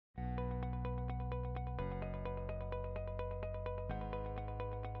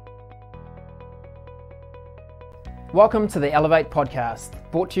Welcome to the Elevate podcast,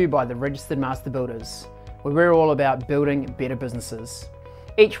 brought to you by the Registered Master Builders, where we're all about building better businesses.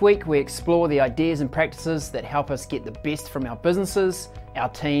 Each week we explore the ideas and practices that help us get the best from our businesses, our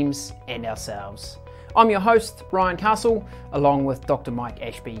teams and ourselves. I'm your host, Ryan Castle, along with Dr. Mike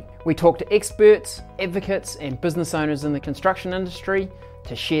Ashby. We talk to experts, advocates and business owners in the construction industry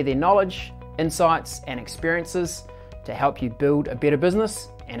to share their knowledge, insights and experiences to help you build a better business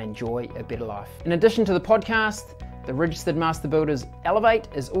and enjoy a better life. In addition to the podcast, the Registered Master Builders Elevate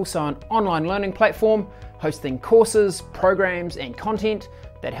is also an online learning platform hosting courses, programs and content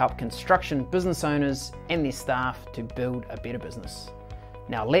that help construction business owners and their staff to build a better business.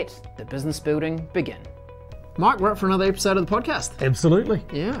 Now let the business building begin. Mike, we're up for another episode of the podcast. Absolutely.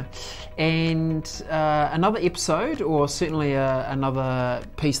 Yeah. And another episode, or certainly another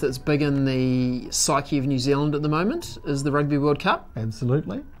piece that's big in the psyche of New Zealand at the moment, is the Rugby World Cup.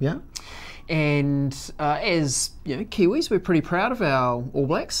 Absolutely, yeah. And as you know, Kiwis, we're pretty proud of our All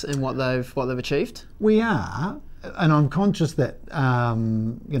Blacks and what they've achieved. We are, and I'm conscious that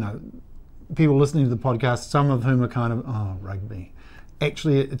people listening to the podcast, some of whom are kind of, oh, rugby.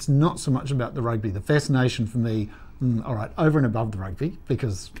 Actually, it's not so much about the rugby. The fascination for me, all right, over and above the rugby,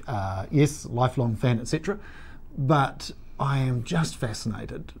 because yes, lifelong fan, etc. But I am just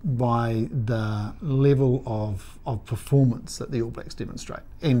fascinated by the level of performance that the All Blacks demonstrate.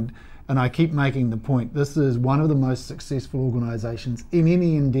 And I keep making the point, this is one of the most successful organisations in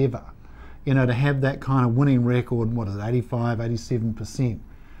any endeavour. You know, to have that kind of winning record, what is it, 85, 87%,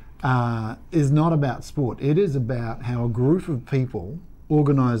 is not about sport. It is about how a group of people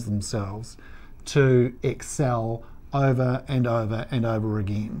organise themselves to excel over and over and over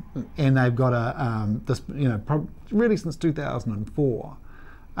again. And they've got really since 2004,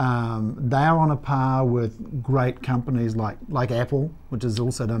 they are on a par with great companies like Apple, which has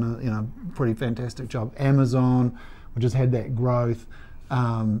also done a pretty fantastic job. Amazon, which has had that growth.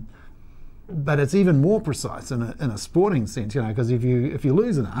 But it's even more precise in a sporting sense, because if you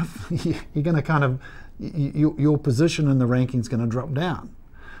lose enough, you're going to kind of your position in the rankings going to drop down.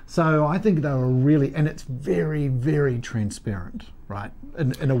 So I think they were really, and it's very, very transparent, right?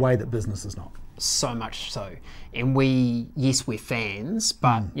 In a way that business is not. So much so, and we're fans,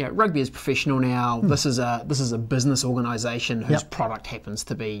 but rugby is professional now. This is a business organisation whose product happens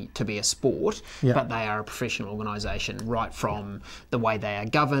to be a sport, but they are a professional organisation, right from the way they are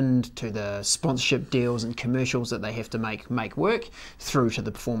governed to the sponsorship deals and commercials that they have to make work, through to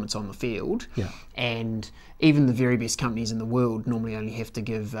the performance on the field. And even the very best companies in the world normally only have to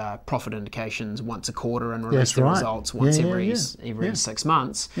give profit indications once a quarter and release their results once every 6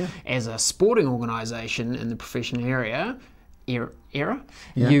 months. As a sporting organisation in the professional era, you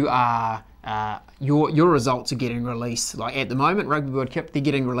are your results are getting released. Like at the moment, Rugby World Cup, they're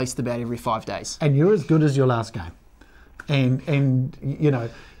getting released about every 5 days. And you're as good as your last game. And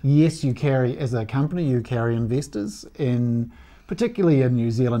yes, you carry, as a company, you carry investors in. Particularly in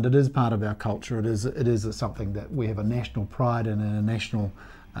New Zealand, it is part of our culture. It is something that we have a national pride in and a national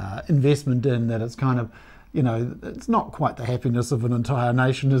investment in, that it's kind of, it's not quite the happiness of an entire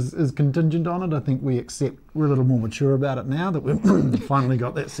nation is contingent on it. I think we're a little more mature about it now that we've finally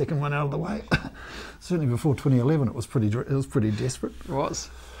got that second one out of the way. Certainly before 2011, it was pretty desperate. It was.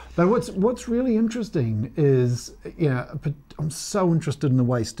 But what's really interesting is, I'm so interested in the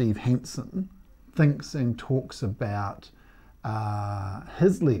way Steve Hansen thinks and talks about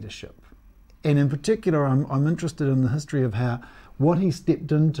his leadership, and in particular I'm interested in the history of what he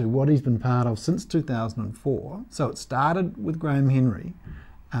stepped into, what he's been part of since 2004. So it started with Graham Henry.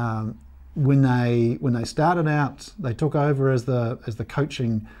 When they started out, they took over as the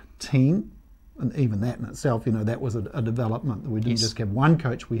coaching team, and even that in itself, that was a development. We didn't just have one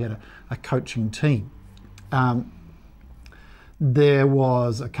coach, we had a coaching team. There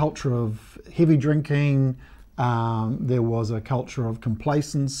was a culture of heavy drinking. There was a culture of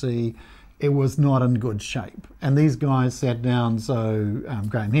complacency. It was not in good shape. And these guys sat down, so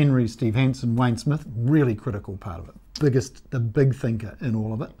Graham Henry, Steve Hansen, Wayne Smith, really critical part of it. The big thinker in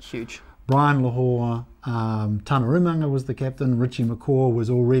all of it. Huge. Brian Lahore, Tana Rumanga was the captain, Richie McCaw was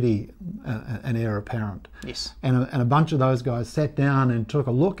already an heir apparent. Yes. And a bunch of those guys sat down and took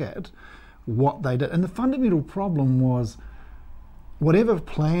a look at what they did. And the fundamental problem was whatever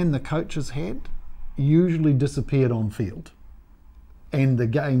plan the coaches had usually disappeared on field, and the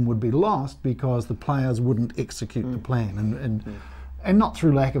game would be lost because the players wouldn't execute the plan, and not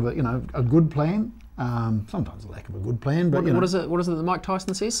through lack of a good plan. Sometimes a lack of a good plan, but what is it that Mike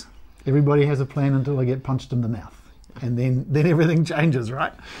Tyson says? Everybody has a plan until they get punched in the mouth, and then everything changes,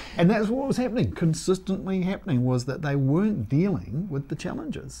 right? And that's what was happening, consistently happening, was that they weren't dealing with the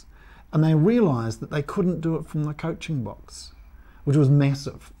challenges. And they realised that they couldn't do it from the coaching box, which was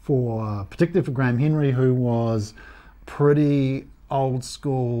massive, particularly for Graham Henry, who was pretty old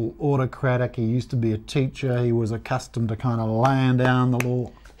school, autocratic. He used to be a teacher. He was accustomed to kind of laying down the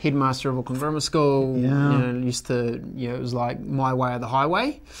law. Headmaster of Auckland Grammar School, used to, it was like my way or the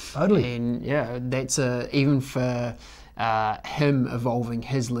highway. Totally. And that's even for him evolving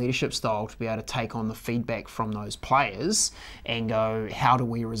his leadership style to be able to take on the feedback from those players and go, how do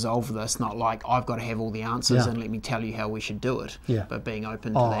we resolve this? Not like, I've got to have all the answers and let me tell you how we should do it. Yeah. But being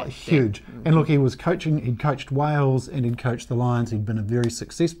open to that. Huge. And look, he'd coached Wales and he'd coached the Lions. He'd been a very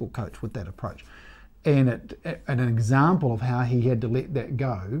successful coach with that approach. And an example of how he had to let that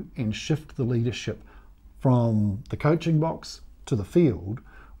go and shift the leadership from the coaching box to the field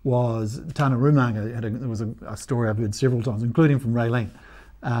was Tana Rumanga. There was a story I've heard several times, including from Raylene,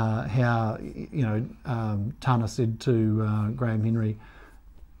 how Tana said to Graham Henry,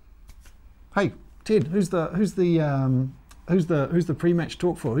 "Hey Ted, who's the pre-match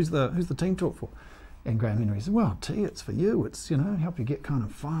talk for? Who's the team talk for?" And Graham Henry said, "Well, T, it's for you. It's help you get kind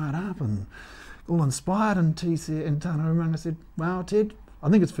of fired up and all inspired." And T said, and Tana Rumanga said, "Well, Ted, I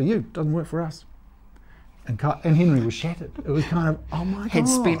think it's for you. It doesn't work for us." And Henry was shattered. It was kind of, oh my God. Had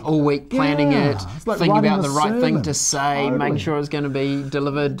spent all week planning it, like thinking about the right thing to say, making sure it was going to be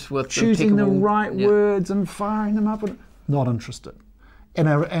delivered with choosing the right words and firing them up. Not interested.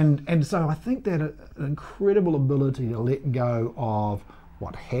 And so I think that an incredible ability to let go of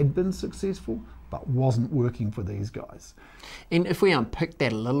what had been successful but wasn't working for these guys. And if we unpick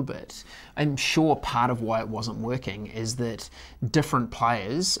that a little bit, I'm sure part of why it wasn't working is that different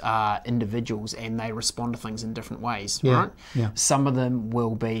players are individuals and they respond to things in different ways, right? Yeah. Some of them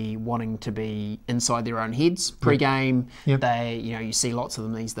will be wanting to be inside their own heads pre-game. Yep. They, you see lots of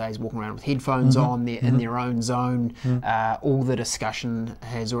them these days walking around with headphones on, they're in their own zone. All the discussion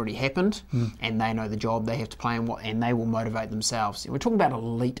has already happened and they know the job they have to play and they will motivate themselves. We're talking about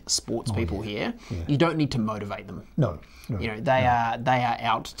elite sports people here. Yeah. You don't need to motivate them. No. They are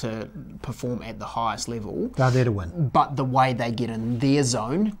out to perform at the highest level. They're there to win. But the way they get in their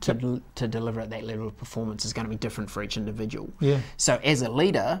zone to deliver at that level of performance is going to be different for each individual. Yeah. So as a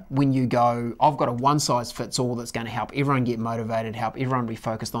leader, when you go, I've got a one-size-fits-all that's going to help everyone get motivated, help everyone be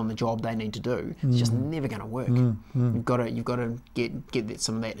focused on the job they need to do, it's just never going to work. You've got to get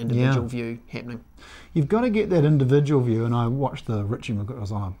some of that individual view happening. You've got to get that individual view, and I watched I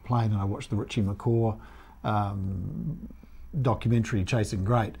was on a plane and I watched the Richie McCaw documentary Chasing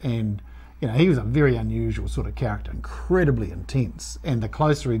Great, and he was a very unusual sort of character, incredibly intense, and the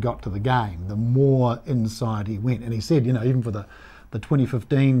closer he got to the game, the more inside he went. And he said, even for the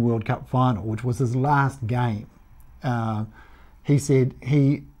 2015 World Cup final, which was his last game, he said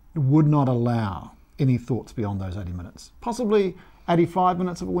he would not allow any thoughts beyond those 80 minutes. Possibly 85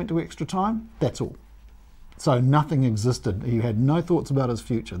 minutes if it went to extra time, that's all. So nothing existed. He had no thoughts about his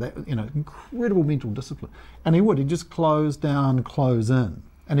future. That, incredible mental discipline. And he'd just close down, close in.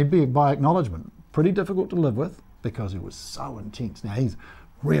 And he'd be, by acknowledgement, pretty difficult to live with because he was so intense. Now, he's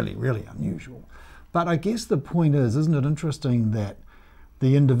really, really unusual. But I guess the point is, isn't it interesting that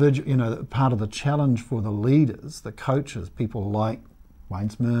the individual, part of the challenge for the leaders, the coaches, people like Wayne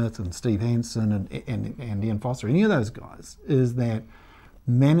Smith and Steve Hansen and Ian Foster, any of those guys, is that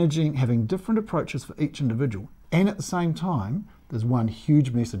having different approaches for each individual, and at the same time, there's one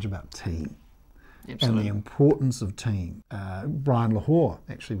huge message about team. Absolutely. And the importance of team. Brian Lahore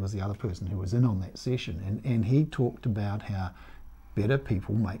actually was the other person who was in on that session, and he talked about how better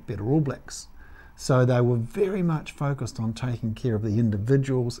people make better All Blacks. So they were very much focused on taking care of the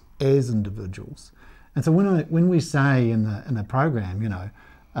individuals as individuals. And so when we say in the program,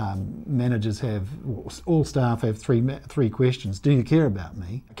 managers all staff have three questions. Do you care about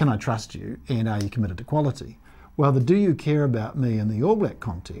me? Can I trust you? And are you committed to quality? Well, the do you care about me in the All Black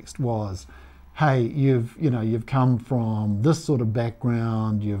context was, hey, you've come from this sort of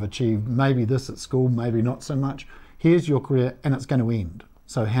background, you've achieved maybe this at school, maybe not so much. Here's your career and it's going to end.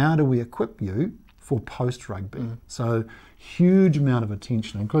 So how do we equip you for post-rugby? So huge amount of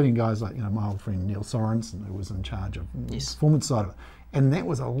attention, including guys like my old friend Neil Sorensen, who was in charge of the performance side of it. And that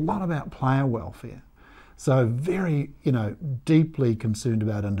was a lot about player welfare. So very, deeply concerned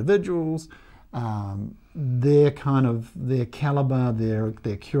about individuals, their caliber,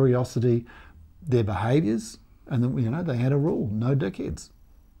 their curiosity, their behaviours, and then they had a rule: no dickheads.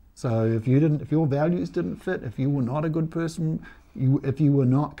 So if your values didn't fit, if you were not a good person, if you were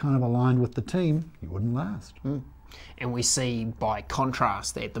not kind of aligned with the team, you wouldn't last. And we see, by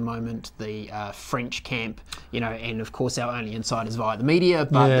contrast, at the moment, the French camp, and of course our only insight is via the media,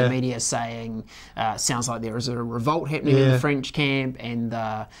 but the media saying, sounds like there is a revolt happening in the French camp, and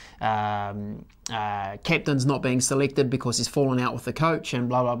the captain's not being selected because he's fallen out with the coach, and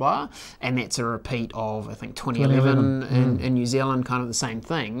blah, blah, blah. And that's a repeat of, I think, 2011 in New Zealand, kind of the same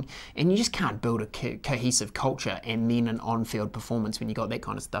thing. And you just can't build a cohesive culture and then an on-field performance when you got that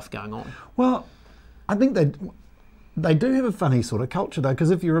kind of stuff going on. Well, I think they do have a funny sort of culture, though,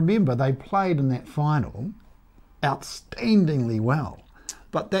 because if you remember, they played in that final outstandingly well.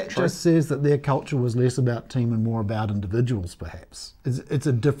 But that just says that their culture was less about team and more about individuals, perhaps. It's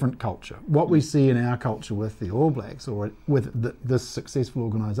a different culture. What we see in our culture with the All Blacks, or with this successful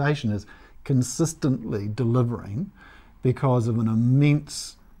organisation, is consistently delivering because of an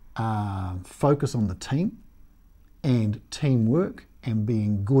immense focus on the team and teamwork and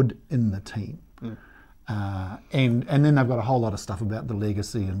being good in the team. And then they've got a whole lot of stuff about the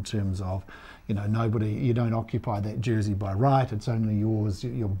legacy in terms of, you don't occupy that jersey by right, it's only yours,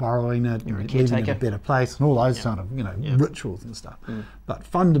 you're borrowing it, you're leaving it in a better place, and all those kind of, rituals and stuff. But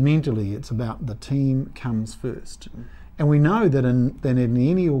fundamentally, it's about the team comes first. And we know that in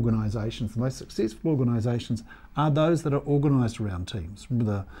any organisations, the most successful organisations are those that are organised around teams.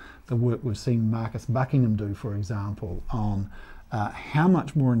 Remember the work we've seen Marcus Buckingham do, for example, on how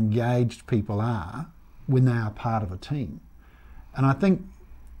much more engaged people are when they are part of a team. And I think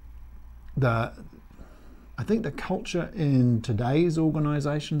the culture in today's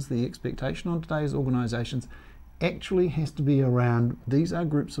organisations, the expectation on today's organisations, actually has to be around, these are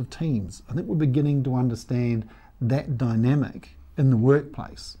groups of teams. I think we're beginning to understand that dynamic in the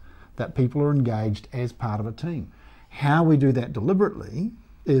workplace, that people are engaged as part of a team. How we do that deliberately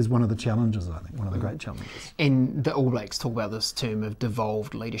is one of the challenges, I think, one of the great challenges. And the All Blacks talk about this term of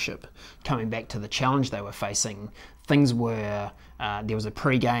devolved leadership. Coming back to the challenge they were facing, things were, there was a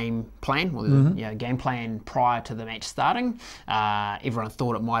pre-game plan, or game plan prior to the match starting. Everyone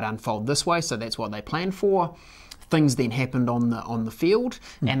thought it might unfold this way, so that's what they planned for. Things then happened on the field,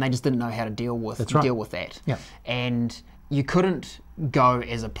 and they just didn't know how to deal with that. Yeah. And you couldn't go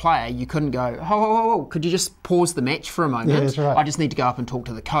as a player, you couldn't go, oh, could you just pause the match for a moment? Yeah, that's right. I just need to go up and talk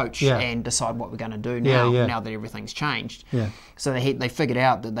to the coach and decide what we're going to do now that everything's changed. Yeah. So they figured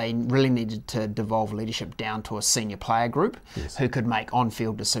out that they really needed to devolve leadership down to a senior player group who could make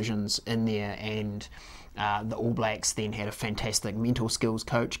on-field decisions in there. And the All Blacks then had a fantastic mental skills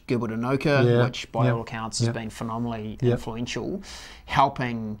coach, Gilbert Anoka, which by all accounts has been phenomenally influential,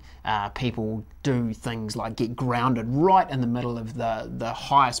 helping people do things like get grounded right in the middle of the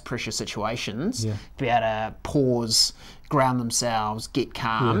highest pressure situations, to be able to pause, ground themselves, get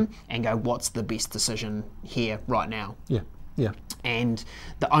calm, and go, what's the best decision here right now? Yeah. And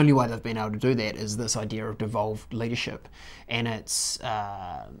the only way they've been able to do that is this idea of devolved leadership. And it's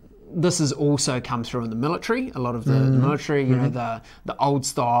this has also come through in the military. A lot of the military, the old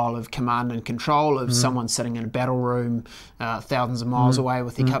style of command and control of someone sitting in a battle room thousands of miles away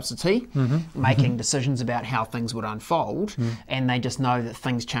with their cups of tea, making decisions about how things would unfold. And they just know that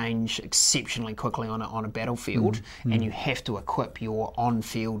things change exceptionally quickly on a battlefield, and you have to equip your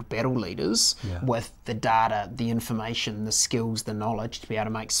on-field battle leaders with the data, the information, the skills, the knowledge to be able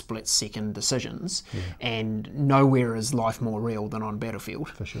to make split-second decisions. And nowhere is life more real than on battlefield.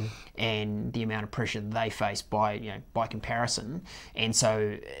 For sure. And the amount of pressure they face by comparison. And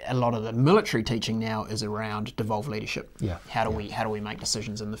so a lot of the military teaching now is around devolved leadership. How do we make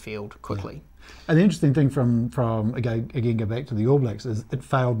decisions in the field quickly? And the interesting thing from again go back to the All Blacks is it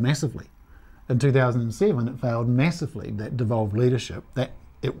failed massively. In 2007 it failed massively, that devolved leadership. That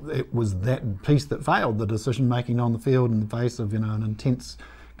it was that piece that failed, the decision making on the field in the face of an intense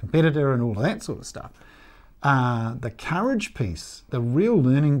competitor and all of that sort of stuff. The courage piece, the real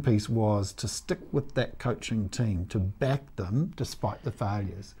learning piece, was to stick with that coaching team, to back them despite the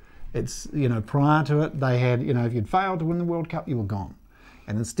failures. It's, prior to it, they had, if you'd failed to win the World Cup, you were gone.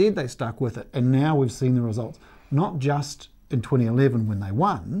 And instead they stuck with it. And now we've seen the results, not just in 2011 when they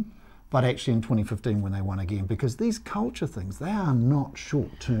won, but actually in 2015 when they won again. Because these culture things, they are not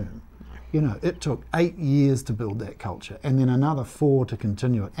short term. It took 8 years to build that culture, and then another 4 to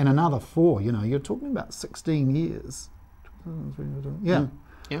continue it, and another 4. You're talking about 16 years.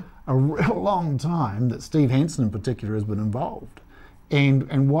 A real long time that Steve Hansen in particular has been involved,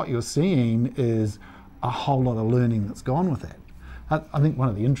 and what you're seeing is a whole lot of learning that's gone with that. I think one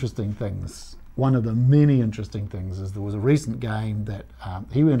of the interesting things, one of the many interesting things, is there was a recent game that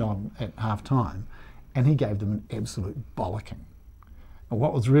he went on at half time, and he gave them an absolute bollocking.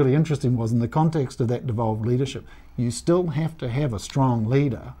 What was really interesting was, in the context of that devolved leadership, you still have to have a strong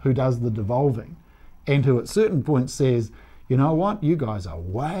leader who does the devolving, and who at certain points says, you know what, you guys are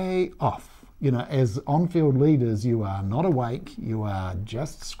way off. You know, as on-field leaders, you are not awake. You are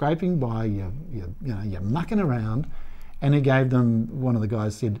just scraping by. You're mucking around. And he gave them. One of the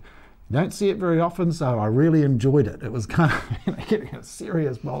guys said, "You don't see it very often, so I really enjoyed it." It was kind of getting a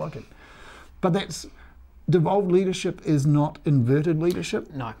serious bollocking. But that's devolved leadership is not inverted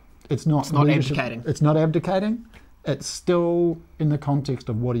leadership. No, it's not abdicating. It's not abdicating. It's still in the context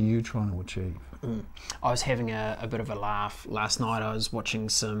of what are you trying to achieve. I was having a bit of a laugh last night. I was watching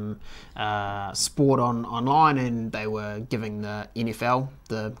some sport online, and they were giving the NFL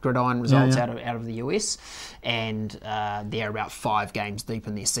the gridiron results out of the US, and they're about 5 games deep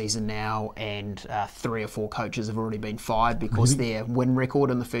in their season now, and 3 or 4 coaches have already been fired because their win record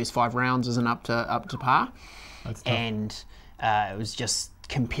in the first 5 rounds isn't up to par. That's tough. And it was just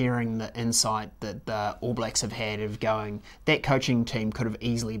comparing the insight that the All Blacks have had of going, that coaching team could have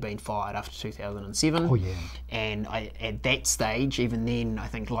easily been fired after 2007. Oh yeah. And at that stage, even then, I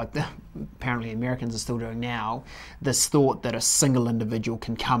think like apparently Americans are still doing now, this thought that a single individual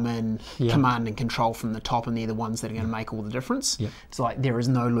can come in, command and control from the top, and they're the ones that are going to make all the difference. Yeah. It's like there is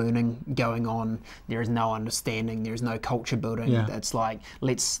no learning going on, there is no understanding, there is no culture building. Yeah. It's like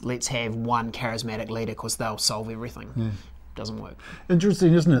let's have one charismatic leader because they'll solve everything. Yeah. Doesn't work.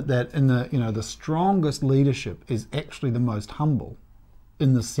 Interesting, isn't it, that in the strongest leadership is actually the most humble,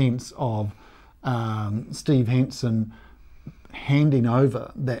 in the sense of Steve Hansen handing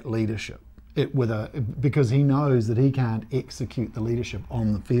over that leadership because he knows that he can't execute the leadership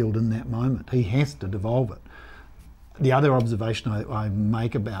on the field in that moment. He has to devolve it. The other observation I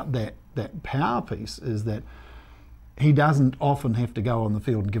make about that power piece is that he doesn't often have to go on the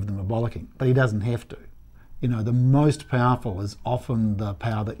field and give them a bollocking, but he doesn't have to. You know, the most powerful is often the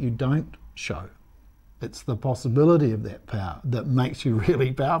power that you don't show. It's the possibility of that power that makes you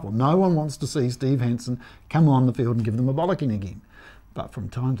really powerful. No one wants to see Steve Hansen come on the field and give them a bollocking again. But from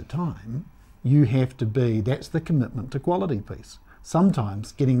time to time, you have to that's the commitment to quality piece.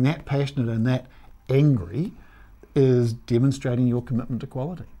 Sometimes getting that passionate and that angry is demonstrating your commitment to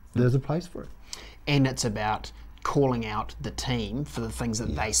quality. There's a place for it. And it's about calling out the team for the things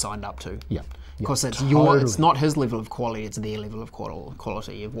that they signed up to. Yeah. Because it's not his level of quality, it's their level of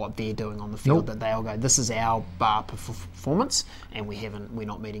quality of what they're doing on the field, that they'll go, this is our bar performance, and we're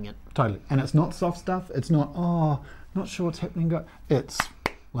not meeting it. Totally. And it's not soft stuff. It's not, not sure what's happening. It's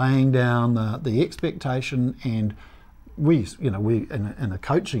laying down the expectation, and we in a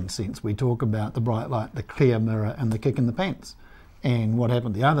coaching sense, we talk about the bright light, the clear mirror, and the kick in the pants. And what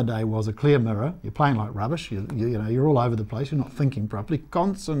happened the other day was a clear mirror. You're playing like rubbish. You're all over the place. You're not thinking properly.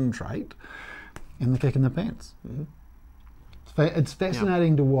 Concentrate. And the kick in the pants. Mm-hmm. It's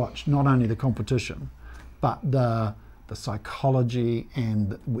fascinating to watch not only the competition, but the psychology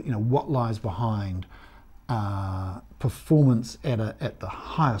and what lies behind performance at the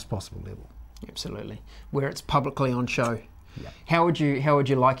highest possible level. Absolutely, where it's publicly on show. Yeah. How would you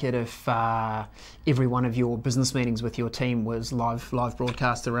like it if every one of your business meetings with your team was live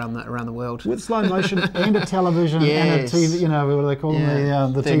broadcast around the world with slow motion and a television and a TV? What do they call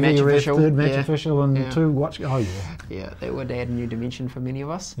them? The TV ref, third match official, and 2 watch. Oh yeah. Yeah, that would add a new dimension for many of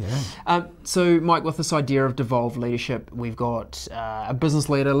us. Yeah. So Mike, with this idea of devolved leadership, we've got a business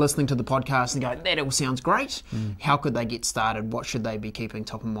leader listening to the podcast and going, that all sounds great. How could they get started? What should they be keeping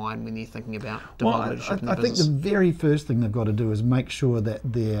top of mind when they're thinking about devolved leadership in the business? I think the very first thing they've got to do is make sure that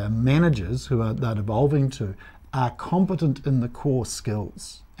their managers, who they're devolving to, are competent in the core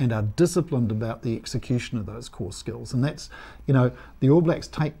skills and are disciplined about the execution of those core skills. And that's, the All Blacks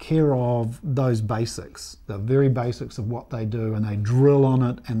take care of those basics, the very basics of what they do, and they drill on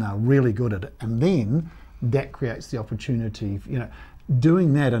it and they're really good at it. And then that creates the opportunity,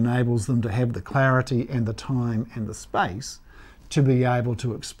 doing that enables them to have the clarity and the time and the space to be able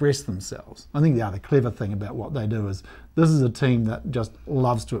to express themselves. I think the other clever thing about what they do is this is a team that just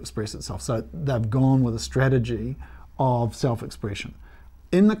loves to express itself. So they've gone with a strategy of self-expression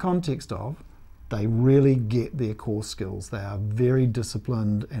in the context of they really get their core skills. They are very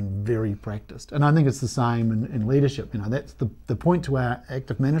disciplined and very practiced. And I think it's the same in leadership. That's the point to our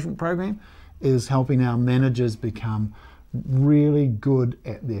active management program, is helping our managers become really good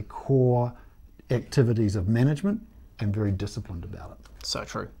at their core activities of management and very disciplined about it. So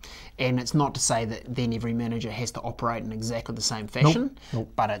true. And it's not to say that then every manager has to operate in exactly the same fashion,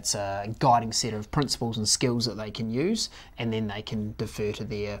 but it's a guiding set of principles and skills that they can use, and then they can defer to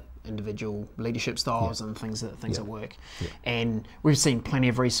their individual leadership styles and things that work. Yeah. And we've seen plenty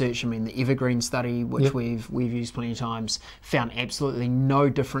of research. I mean, the Evergreen study, which we've used plenty of times, found absolutely no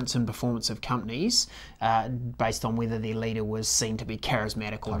difference in performance of companies based on whether their leader was seen to be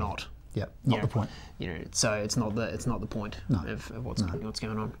charismatic or not. Yeah, not the point. So it's not the point of what's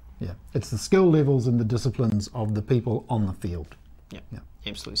going on. Yeah, it's the skill levels and the disciplines of the people on the field. Yeah,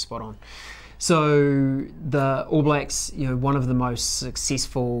 absolutely spot on. So the All Blacks, one of the most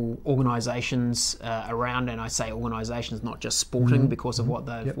successful organisations around, and I say organisations, not just sporting, because of what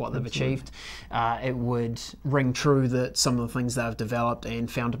they've achieved. It would ring true that some of the things they've developed and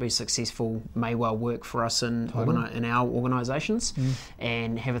found to be successful may well work for us in our organisations.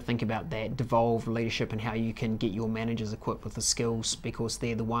 And have a think about that devolved leadership and how you can get your managers equipped with the skills, because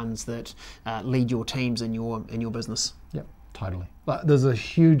they're the ones that lead your teams in your business. Yep. Totally. But there's a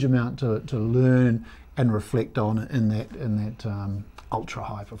huge amount to learn and reflect on in that ultra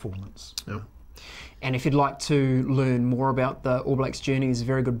high performance. Yeah. And if you'd like to learn more about the All Blacks journey, there's a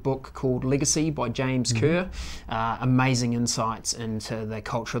very good book called Legacy by James Kerr. Amazing insights into the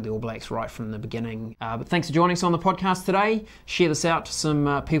culture of the All Blacks right from the beginning. But thanks for joining us on the podcast today. Share this out to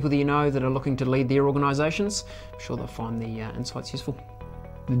some people that you know that are looking to lead their organisations. I'm sure they'll find the insights useful.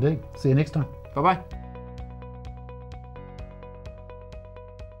 Indeed. See you next time. Bye-bye.